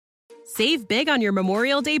Save big on your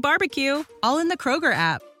Memorial Day barbecue, all in the Kroger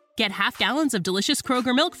app. Get half gallons of delicious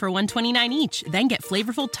Kroger milk for $1.29 each. Then get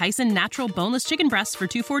flavorful Tyson natural boneless chicken breasts for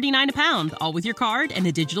 $2.49 a pound, all with your card and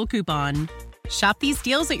a digital coupon. Shop these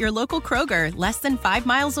deals at your local Kroger, less than 5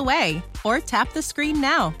 miles away. Or tap the screen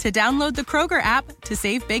now to download the Kroger app to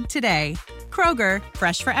save big today. Kroger,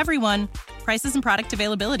 fresh for everyone. Prices and product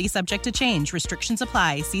availability subject to change. Restrictions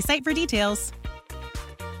apply. See site for details.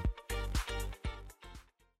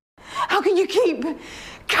 How can you keep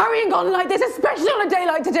carrying on like this, especially on a day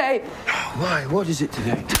like today? Why? What is it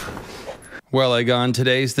today? Well, Aegon,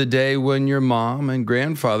 today's the day when your mom and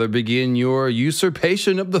grandfather begin your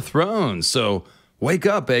usurpation of the throne. So wake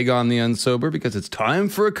up, Aegon the Unsober, because it's time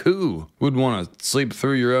for a coup. Wouldn't want to sleep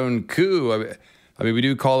through your own coup. I mean, we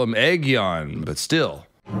do call him Aegon, but still.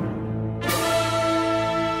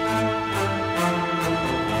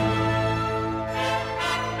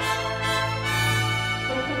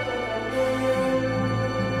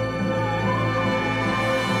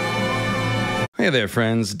 Hey there,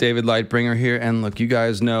 friends. David Lightbringer here, and look, you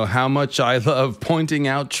guys know how much I love pointing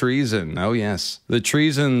out treason. Oh, yes. The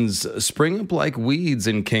treasons spring up like weeds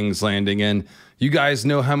in King's Landing, and you guys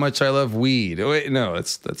know how much I love weed. Oh, wait, no,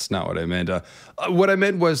 that's not what I meant. What I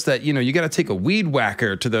meant was that, you got to take a weed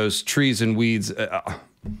whacker to those treason weeds.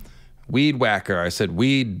 Weed whacker. I said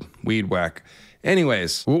weed whack.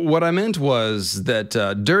 Anyways, what I meant was that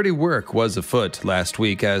dirty work was afoot last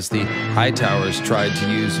week as the Hightowers tried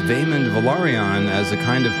to use Vaemond Velaryon as a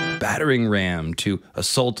kind of battering ram to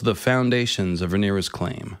assault the foundations of Rhaenyra's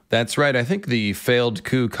claim. That's right, I think the failed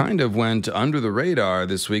coup kind of went under the radar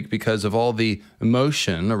this week because of all the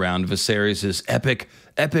emotion around Viserys'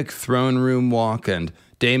 epic throne room walk and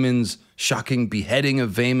Daemon's shocking beheading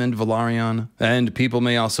of Vaemond Velaryon. And people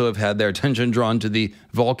may also have had their attention drawn to the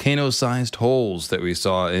volcano-sized holes that we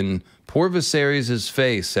saw in poor Viserys'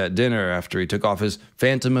 face at dinner after he took off his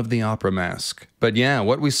Phantom of the Opera mask. But yeah,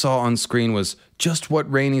 what we saw on screen was just what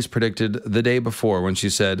Rhaenys predicted the day before when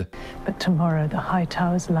she said, "But tomorrow the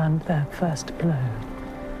Hightowers land their first blow.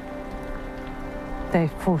 They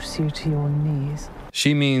force you to your knees."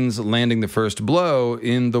 She means landing the first blow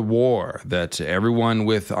in the war that everyone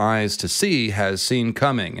with eyes to see has seen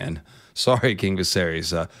coming. And sorry, King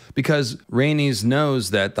Viserys, because Rhaenys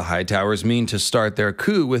knows that the Hightowers mean to start their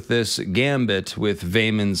coup with this gambit with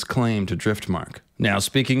Vaemond's claim to Driftmark. Now,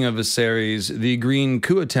 speaking of Viserys, the Green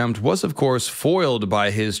coup attempt was, of course, foiled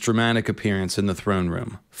by his dramatic appearance in the throne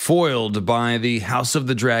room. Foiled by the House of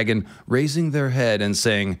the Dragon raising their head and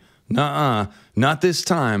saying, "Nuh-uh, not this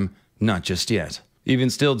time, not just yet."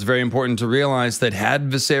 Even still, it's very important to realize that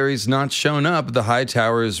had Viserys not shown up, the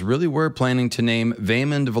Hightowers really were planning to name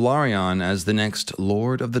Vaemond Velaryon as the next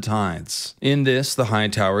Lord of the Tides. In this, the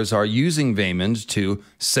Hightowers are using Vaemond to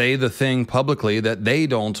say the thing publicly that they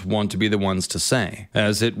don't want to be the ones to say,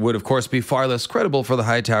 as it would of course be far less credible for the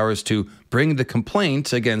Hightowers to bring the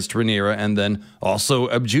complaint against Rhaenyra and then also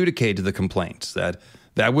adjudicate the complaint.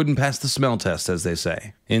 That wouldn't pass the smell test, as they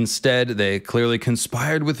say. Instead, they clearly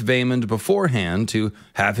conspired with Vaemond beforehand to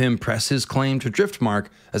have him press his claim to Driftmark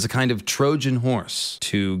as a kind of Trojan horse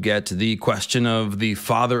to get the question of the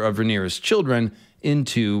father of Rhaenyra's children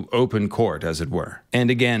into open court, as it were.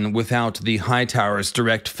 And again, without the Hightowers'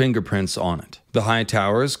 direct fingerprints on it. The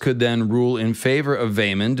Hightowers could then rule in favor of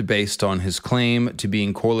Vaemond based on his claim to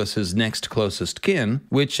being Corlys's next closest kin,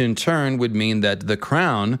 which in turn would mean that the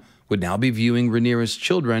crown would now be viewing Rhaenyra's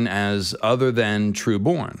children as other than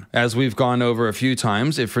true-born. As we've gone over a few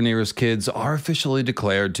times, if Rhaenyra's kids are officially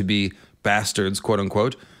declared to be bastards,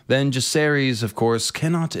 quote-unquote, then Jacaerys, of course,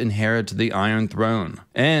 cannot inherit the Iron Throne.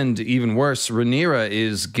 And, even worse, Rhaenyra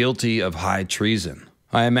is guilty of high treason.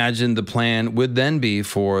 I imagine the plan would then be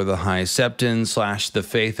for the High Septon / the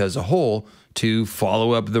Faith as a whole to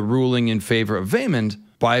follow up the ruling in favor of Vaemond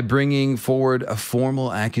by bringing forward a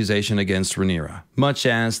formal accusation against Rhaenyra, much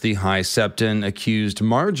as the High Septon accused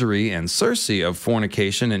Marjorie and Cersei of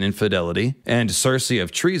fornication and infidelity, and Cersei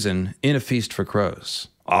of treason in A Feast for Crows.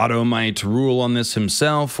 Otto might rule on this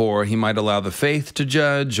himself, or he might allow the Faith to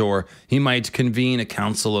judge, or he might convene a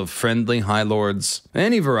council of friendly High Lords.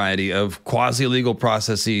 Any variety of quasi-legal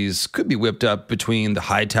processes could be whipped up between the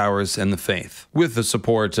Hightowers and the Faith, with the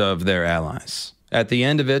support of their allies. At the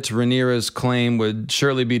end of it, Rhaenyra's claim would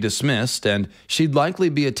surely be dismissed, and she'd likely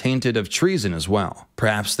be attainted of treason as well.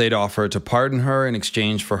 Perhaps they'd offer to pardon her in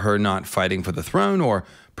exchange for her not fighting for the throne, or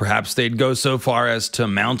perhaps they'd go so far as to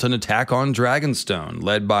mount an attack on Dragonstone,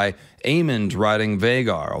 led by Aemond riding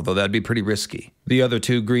Vhagar, although that'd be pretty risky. The other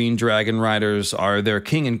two Green Dragon riders are their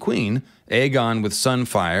king and queen, Aegon with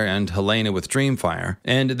Sunfire and Helena with Dreamfire,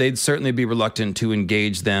 and they'd certainly be reluctant to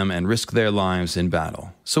engage them and risk their lives in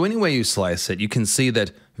battle. So any way you slice it, you can see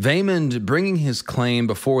that Vaemond bringing his claim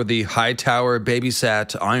before the Hightower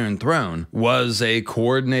babysat Iron Throne was a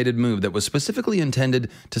coordinated move that was specifically intended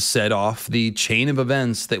to set off the chain of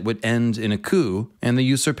events that would end in a coup and the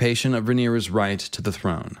usurpation of Rhaenyra's right to the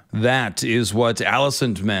throne. That is what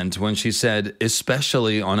Alicent meant when she said,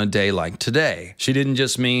 especially on a day like today. She didn't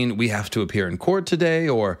just mean we have to appear in court today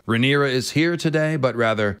or Rhaenyra is here today, but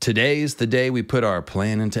rather today's the day we put our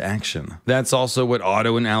plan into action. That's also what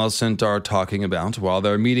Otto and Alicent are talking about while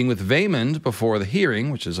they're meeting with Vaemond before the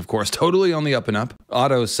hearing, which is of course totally on the up and up.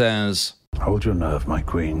 Otto says, Hold your nerve, my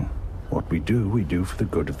queen. What we do for the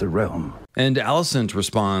good of the realm. And Alicent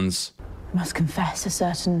responds, I must confess a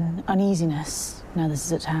certain uneasiness now this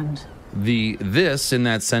is at hand. The this in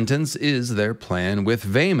that sentence is their plan with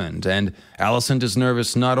Vaemond, and Alicent is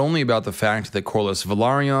nervous not only about the fact that Corlys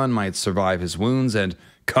Velaryon might survive his wounds and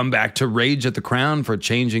come back to rage at the crown for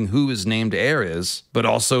changing who his named heir is, but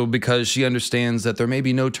also because she understands that there may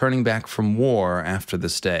be no turning back from war after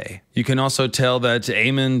this day. You can also tell that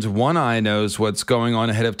Aemond One Eye knows what's going on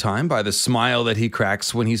ahead of time by the smile that he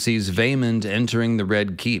cracks when he sees Vaemond entering the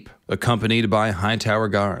Red Keep, accompanied by Hightower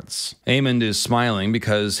guards. Aemond is smiling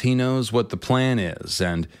because he knows what the plan is,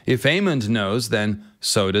 and if Aemond knows, then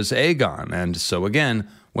so does Aegon, and so again,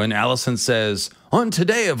 when Alicent says, on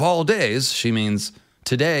today of all days, she means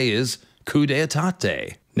today is Coup d'etat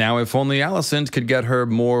day. Now, if only Alicent could get her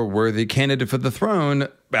more worthy candidate for the throne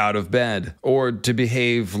out of bed, or to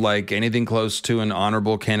behave like anything close to an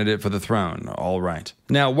honorable candidate for the throne, all right.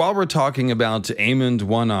 Now, while we're talking about Aemond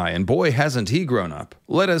One Eye, and boy hasn't he grown up,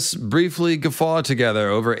 let us briefly guffaw together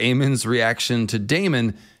over Aemond's reaction to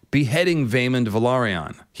Daemon beheading Vaemond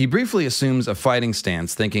Velaryon. He briefly assumes a fighting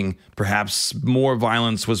stance, thinking perhaps more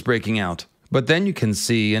violence was breaking out. But then you can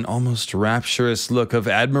see an almost rapturous look of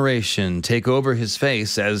admiration take over his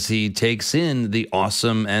face as he takes in the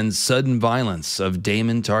awesome and sudden violence of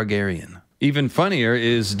Daemon Targaryen. Even funnier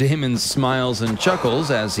is Daemon's smiles and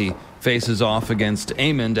chuckles as he faces off against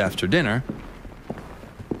Aemond after dinner.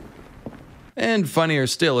 And funnier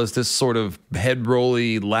still is this sort of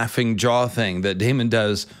head-rolly, laughing jaw thing that Daemon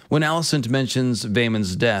does when Alicent mentions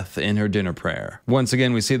Vaemond's death in her dinner prayer. Once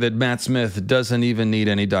again, we see that Matt Smith doesn't even need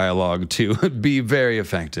any dialogue to be very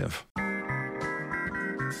effective.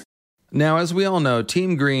 Now, as we all know,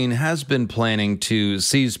 Team Green has been planning to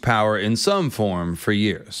seize power in some form for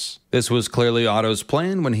years. This was clearly Otto's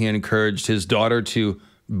plan when he encouraged his daughter to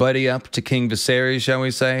buddy up to King Viserys, shall we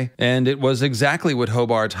say? And it was exactly what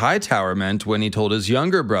Hobart Hightower meant when he told his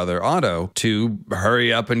younger brother, Otto, to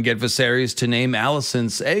hurry up and get Viserys to name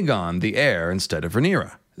Alicent's Aegon the heir instead of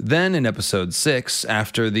Rhaenyra. Then in episode 6,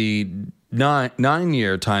 after the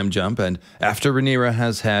nine-year time jump, and after Rhaenyra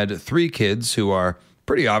has had 3 kids who are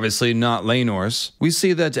pretty obviously not Laenor's, we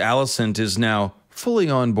see that Alicent is now fully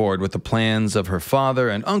on board with the plans of her father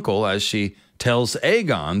and uncle as she tells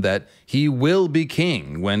Aegon that he will be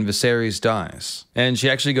king when Viserys dies. And she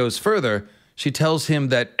actually goes further. She tells him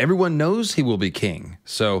that everyone knows he will be king.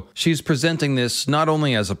 So she's presenting this not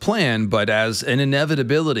only as a plan, but as an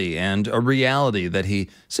inevitability and a reality that he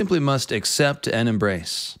simply must accept and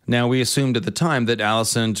embrace. Now, we assumed at the time that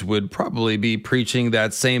Alicent would probably be preaching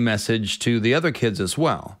that same message to the other kids as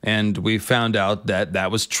well. And we found out that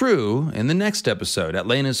that was true in the next episode, at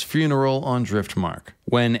Laena's funeral on Driftmark,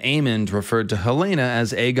 when Aemond referred to Helena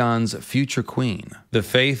as Aegon's future queen. The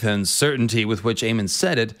faith and certainty with which Aemond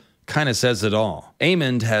said it kind of says it all.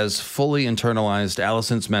 Aemond has fully internalized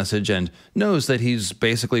Alicent's message and knows that he's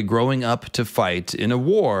basically growing up to fight in a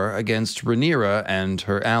war against Rhaenyra and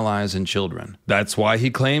her allies and children. That's why he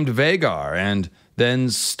claimed Vhagar and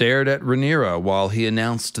then stared at Rhaenyra while he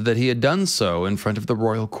announced that he had done so in front of the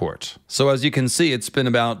royal court. So as you can see, it's been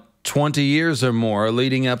about 20 years or more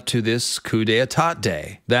leading up to this coup d'etat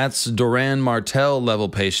day. That's Doran Martell level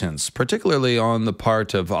patience, particularly on the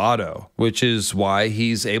part of Otto, which is why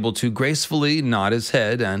he's able to gracefully nod his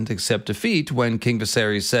head and accept defeat when King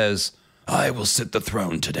Viserys says, "I will sit the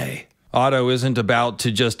throne today." Otto isn't about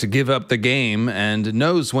to just give up the game and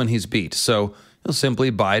knows when he's beat, so he'll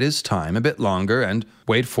simply bide his time a bit longer and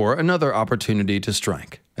wait for another opportunity to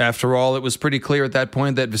strike. After all, it was pretty clear at that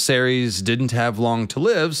point that Viserys didn't have long to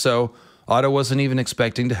live, so Otto wasn't even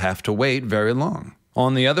expecting to have to wait very long.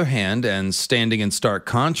 On the other hand, and standing in stark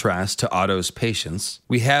contrast to Otto's patience,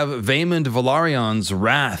 we have Vaemond Valarion's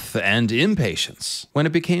wrath and impatience. When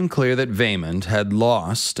it became clear that Vaemond had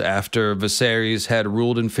lost after Viserys had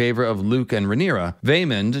ruled in favor of Luke and Rhaenyra,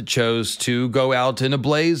 Vaemond chose to go out in a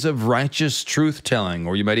blaze of righteous truth-telling,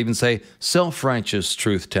 or you might even say self-righteous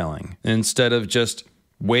truth-telling, instead of just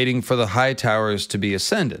waiting for the Hightowers to be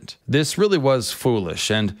ascendant. This really was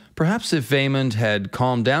foolish, and perhaps if Vaemond had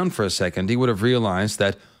calmed down for a second, he would have realized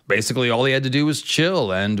that basically all he had to do was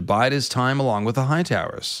chill and bide his time along with the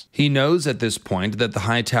Hightowers. He knows at this point that the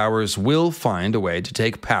Hightowers will find a way to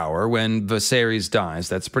take power when Viserys dies.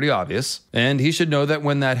 That's pretty obvious. And he should know that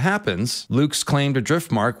when that happens, Luke's claim to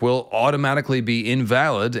Driftmark will automatically be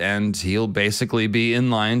invalid, and he'll basically be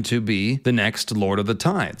in line to be the next Lord of the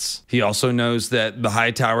Tides. He also knows that the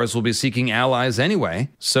Hightowers will be seeking allies anyway.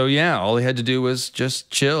 So yeah, all he had to do was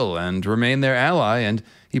just chill and remain their ally, and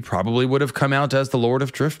he probably would have come out as the Lord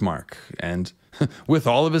of Driftmark, and with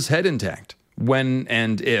all of his head intact, when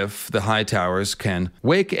and if the Hightowers can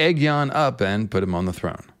wake Aegon up and put him on the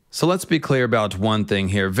throne. So let's be clear about one thing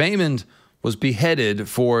here. Vaemond was beheaded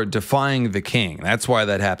for defying the king. That's why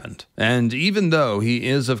that happened. And even though he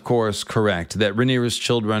is, of course, correct that Rhaenyra's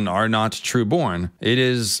children are not true-born, it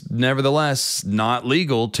is nevertheless not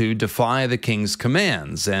legal to defy the king's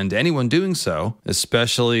commands, and anyone doing so,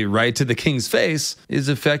 especially right to the king's face, is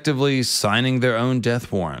effectively signing their own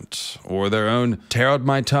death warrant, or their own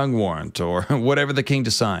tear-out-my-tongue warrant, or whatever the king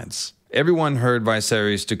decides. Everyone heard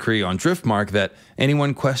Viserys' decree on Driftmark that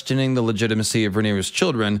anyone questioning the legitimacy of Rhaenyra's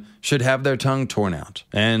children should have their tongue torn out.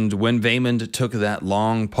 And when Vaemond took that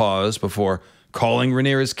long pause before calling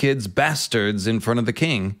Rhaenyra's kids bastards in front of the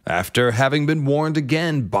king, after having been warned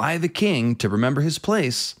again by the king to remember his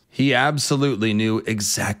place, he absolutely knew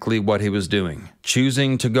exactly what he was doing,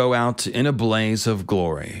 choosing to go out in a blaze of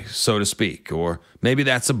glory, so to speak, or maybe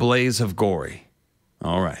that's a blaze of gory.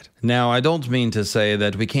 All right. Now, I don't mean to say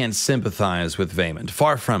that we can't sympathize with Vaemond.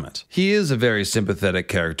 Far from it. He is a very sympathetic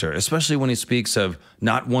character, especially when he speaks of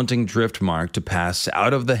not wanting Driftmark to pass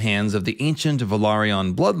out of the hands of the ancient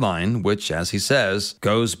Velaryon bloodline, which, as he says,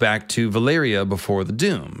 goes back to Valyria before the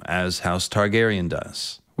Doom, as House Targaryen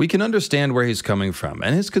does. We can understand where he's coming from,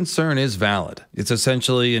 and his concern is valid. It's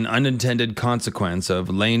essentially an unintended consequence of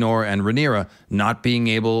Laenor and Rhaenyra not being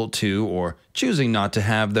able to, or choosing not to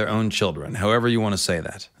have their own children, however you want to say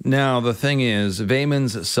that. Now, the thing is,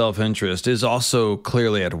 Vaemond's self-interest is also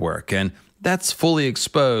clearly at work, and that's fully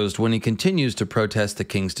exposed when he continues to protest the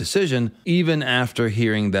king's decision, even after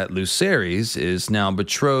hearing that Lucerys is now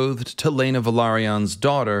betrothed to Laena Velaryon's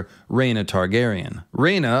daughter, Rhaena Targaryen.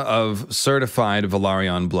 Rhaena, of certified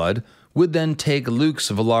Velaryon blood, would then take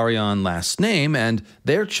Luke's Velaryon last name, and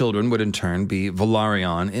their children would in turn be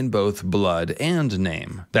Velaryon in both blood and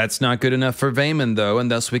name. That's not good enough for Vaemond, though,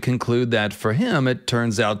 and thus we conclude that for him it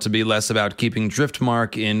turns out to be less about keeping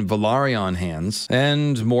Driftmark in Velaryon hands,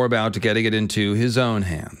 and more about getting it into his own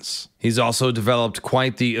hands. He's also developed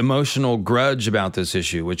quite the emotional grudge about this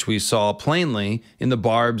issue, which we saw plainly in the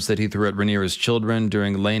barbs that he threw at Rhaenyra's children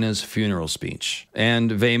during Laena's funeral speech. And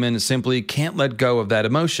Vaemond simply can't let go of that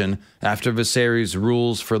emotion after Viserys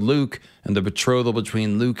rules for Luke and the betrothal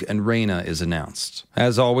between Luke and Rhaena is announced.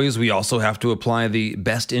 As always, we also have to apply the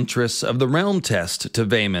best interests of the realm test to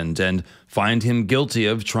Vaemond and find him guilty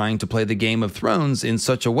of trying to play the Game of Thrones in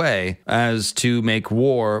such a way as to make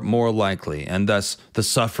war more likely, and thus the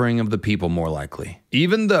suffering of the people more likely.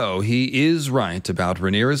 Even though he is right about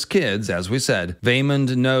Rhaenyra's kids, as we said,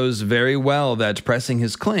 Vaemond knows very well that pressing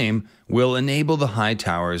his claim will enable the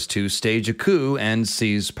Hightowers to stage a coup and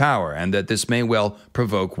seize power, and that this may well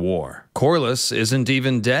provoke war. Corlys isn't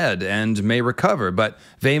even dead and may recover, but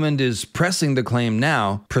Vaemond is pressing the claim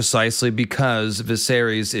now precisely because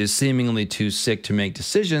Viserys is seemingly too sick to make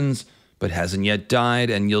decisions, but hasn't yet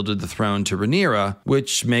died and yielded the throne to Rhaenyra,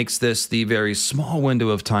 which makes this the very small window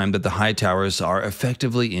of time that the Hightowers are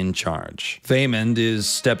effectively in charge. Vaemond is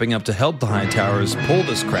stepping up to help the Hightowers pull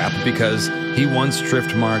this crap because he wants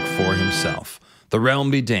Driftmark for himself. The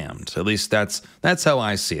realm be damned. At least that's how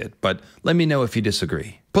I see it, but let me know if you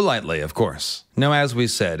disagree. Politely, of course. Now, as we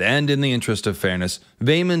said, and in the interest of fairness,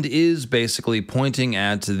 Vaemond is basically pointing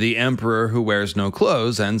at the emperor who wears no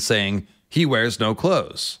clothes and saying, he wears no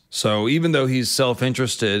clothes. So even though he's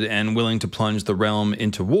self-interested and willing to plunge the realm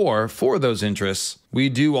into war for those interests, we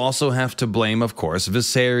do also have to blame, of course,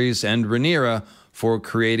 Viserys and Rhaenyra for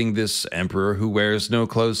creating this emperor who wears no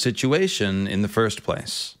clothes situation in the first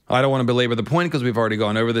place. I don't want to belabor the point because we've already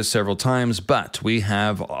gone over this several times, but we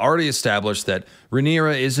have already established that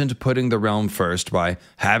Rhaenyra isn't putting the realm first by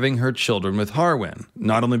having her children with Harwin.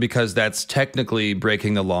 Not only because that's technically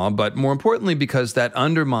breaking the law, but more importantly because that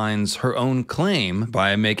undermines her own claim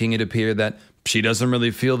by making it appear that she doesn't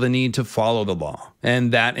really feel the need to follow the law.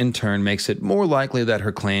 And that in turn makes it more likely that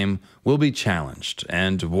her claim will be challenged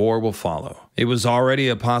and war will follow. It was already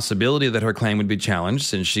a possibility that her claim would be challenged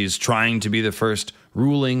since she's trying to be the first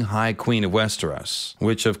ruling High Queen of Westeros,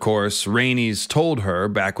 which of course Rhaenys told her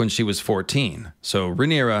back when she was 14. So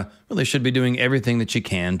Rhaenyra really should be doing everything that she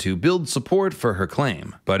can to build support for her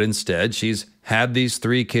claim. But instead, she's had these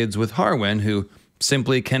 3 kids with Harwin who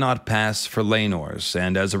simply cannot pass for Laenors,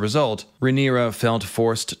 and as a result, Rhaenyra felt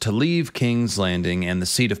forced to leave King's Landing and the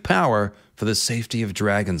seat of power for the safety of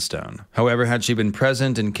Dragonstone. However, had she been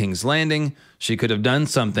present in King's Landing, she could have done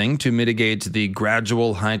something to mitigate the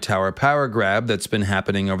gradual Hightower power grab that's been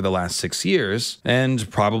happening over the last 6 years, and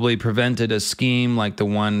probably prevented a scheme like the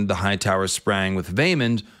one the Hightower sprang with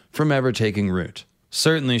Vaemond from ever taking root.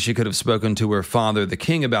 Certainly she could have spoken to her father, the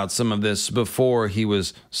king, about some of this before he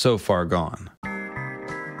was so far gone.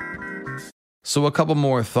 So a couple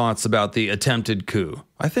more thoughts about the attempted coup.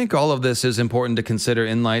 I think all of this is important to consider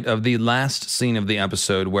in light of the last scene of the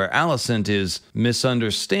episode where Alicent is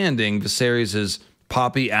misunderstanding Viserys'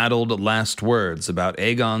 poppy-addled last words about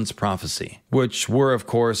Aegon's prophecy, which were of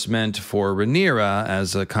course meant for Rhaenyra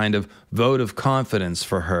as a kind of vote of confidence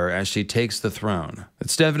for her as she takes the throne.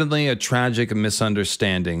 It's definitely a tragic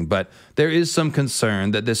misunderstanding, but there is some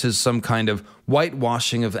concern that this is some kind of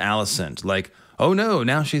whitewashing of Alicent, like, oh no,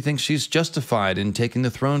 now she thinks she's justified in taking the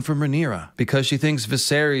throne from Rhaenyra because she thinks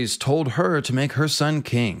Viserys told her to make her son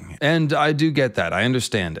king. And I do get that, I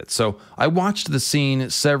understand it. So I watched the scene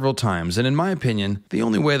several times, and in my opinion, the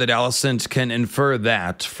only way that Alicent can infer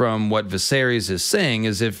that from what Viserys is saying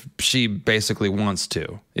is if she basically wants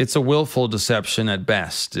to. It's a willful deception at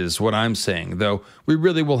best, is what I'm saying, though we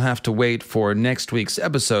really will have to wait for next week's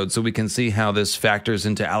episode so we can see how this factors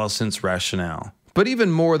into Alicent's rationale. But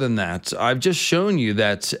even more than that, I've just shown you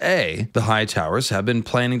that A, the Hightowers have been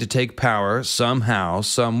planning to take power somehow,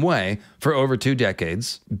 some way, for over 2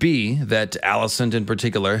 decades. B, that Alicent in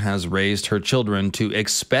particular has raised her children to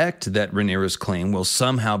expect that Rhaenyra's claim will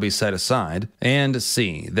somehow be set aside. And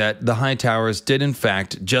C, that the Hightowers did in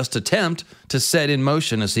fact just attempt to set in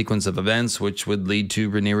motion a sequence of events which would lead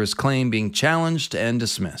to Rhaenyra's claim being challenged and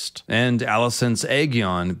dismissed, and Alicent's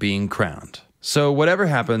Aegon being crowned. So whatever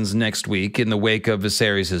happens next week in the wake of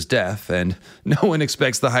Viserys' death, and no one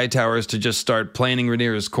expects the Hightowers to just start planning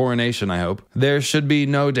Rhaenyra's coronation, I hope, there should be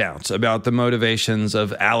no doubt about the motivations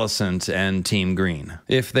of Alicent and Team Green.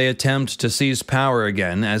 If they attempt to seize power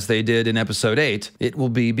again, as they did in Episode 8, it will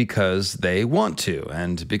be because they want to,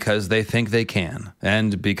 and because they think they can,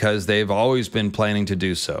 and because they've always been planning to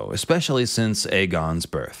do so, especially since Aegon's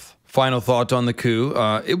birth. Final thought on the coup.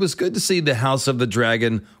 It was good to see the House of the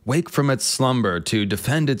Dragon wake from its slumber to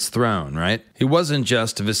defend its throne, right? It wasn't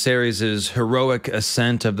just Viserys' heroic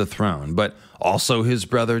ascent of the throne, but also his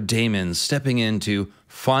brother Daemon stepping in to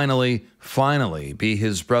finally be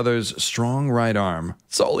his brother's strong right arm.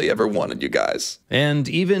 It's all he ever wanted, you guys. And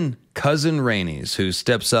even cousin Rhaenys, who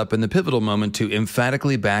steps up in the pivotal moment to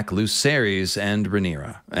emphatically back Lucerys and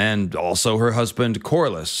Rhaenyra. And also her husband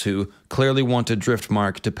Corlys, who clearly wanted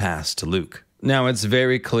Driftmark to pass to Luke. Now, it's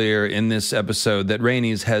very clear in this episode that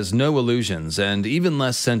Rhaenys has no illusions and even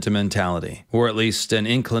less sentimentality, or at least an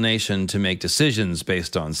inclination to make decisions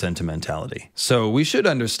based on sentimentality. So we should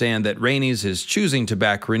understand that Rhaenys is choosing to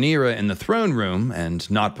back Rhaenyra in the throne room, and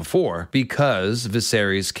not before, because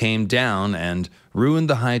Viserys came down and ruined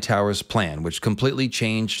the Hightowers' plan, which completely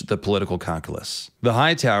changed the political calculus. The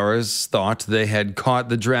Hightowers thought they had caught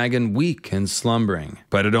the dragon weak and slumbering,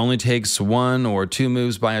 but it only takes 1 or 2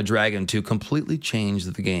 moves by a dragon to completely change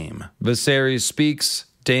the game. Viserys speaks,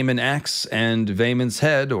 Daemon acts, and Vaemon's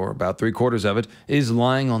head, or about 3/4 of it, is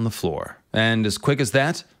lying on the floor. And as quick as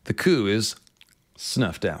that, the coup is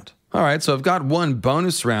snuffed out. All right, so I've got one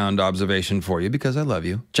bonus round observation for you because I love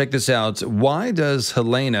you. Check this out. Why does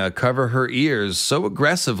Helena cover her ears so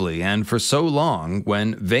aggressively and for so long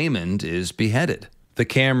when Vaemond is beheaded? The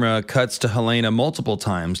camera cuts to Helena multiple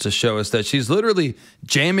times to show us that she's literally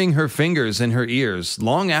jamming her fingers in her ears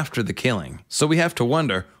long after the killing. So we have to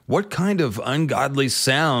wonder, what kind of ungodly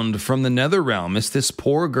sound from the Netherrealm is this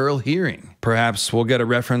poor girl hearing? Perhaps we'll get a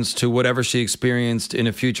reference to whatever she experienced in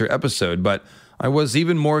a future episode, but I was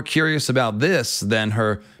even more curious about this than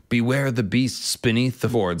her beware the beasts beneath the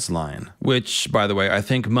boards line, which, by the way, I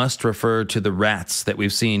think must refer to the rats that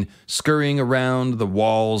we've seen scurrying around the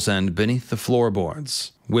walls and beneath the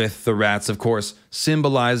floorboards. With the rats, of course,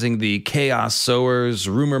 symbolizing the chaos sowers,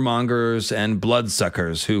 rumor mongers, and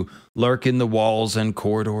bloodsuckers who lurk in the walls and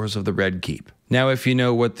corridors of the Red Keep. Now, if you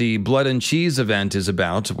know what the Blood and Cheese event is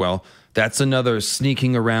about, well, that's another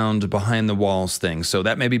sneaking around behind the walls thing, so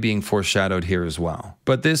that may be being foreshadowed here as well.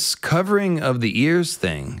 But this covering of the ears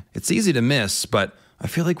thing, it's easy to miss, but I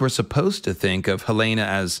feel like we're supposed to think of Helena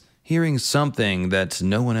as hearing something that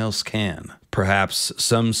no one else can. Perhaps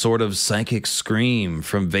some sort of psychic scream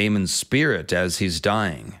from Vaemon's spirit as he's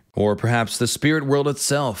dying. Or perhaps the spirit world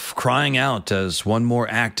itself crying out as one more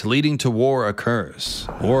act leading to war occurs.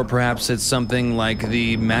 Or perhaps it's something like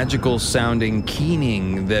the magical sounding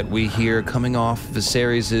keening that we hear coming off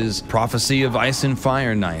Viserys' prophecy of ice and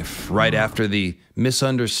fire knife right after the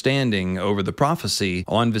misunderstanding over the prophecy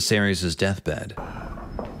on Viserys' deathbed.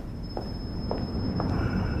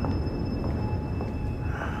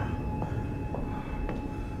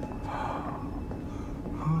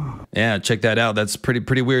 Yeah, check that out. That's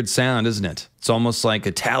pretty weird sound, isn't it? It's almost like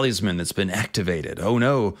a talisman that's been activated. Oh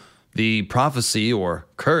no, the prophecy or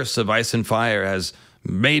curse of ice and fire has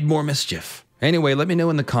made more mischief. Anyway, let me know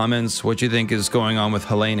in the comments what you think is going on with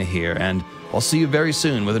Helena here, and I'll see you very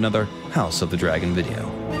soon with another House of the Dragon video.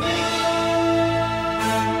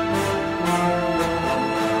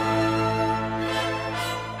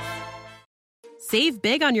 Save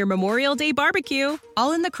big on your Memorial Day barbecue,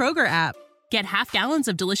 all in the Kroger app. Get half gallons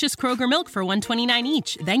of delicious Kroger milk for $1.29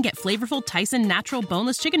 each. Then get flavorful Tyson natural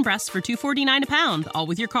boneless chicken breasts for $2.49 a pound, all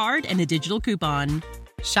with your card and a digital coupon.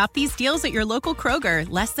 Shop these deals at your local Kroger,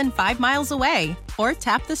 less than 5 miles away. Or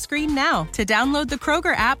tap the screen now to download the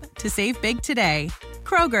Kroger app to save big today.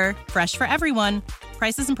 Kroger, fresh for everyone.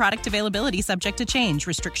 Prices and product availability subject to change.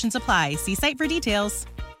 Restrictions apply. See site for details.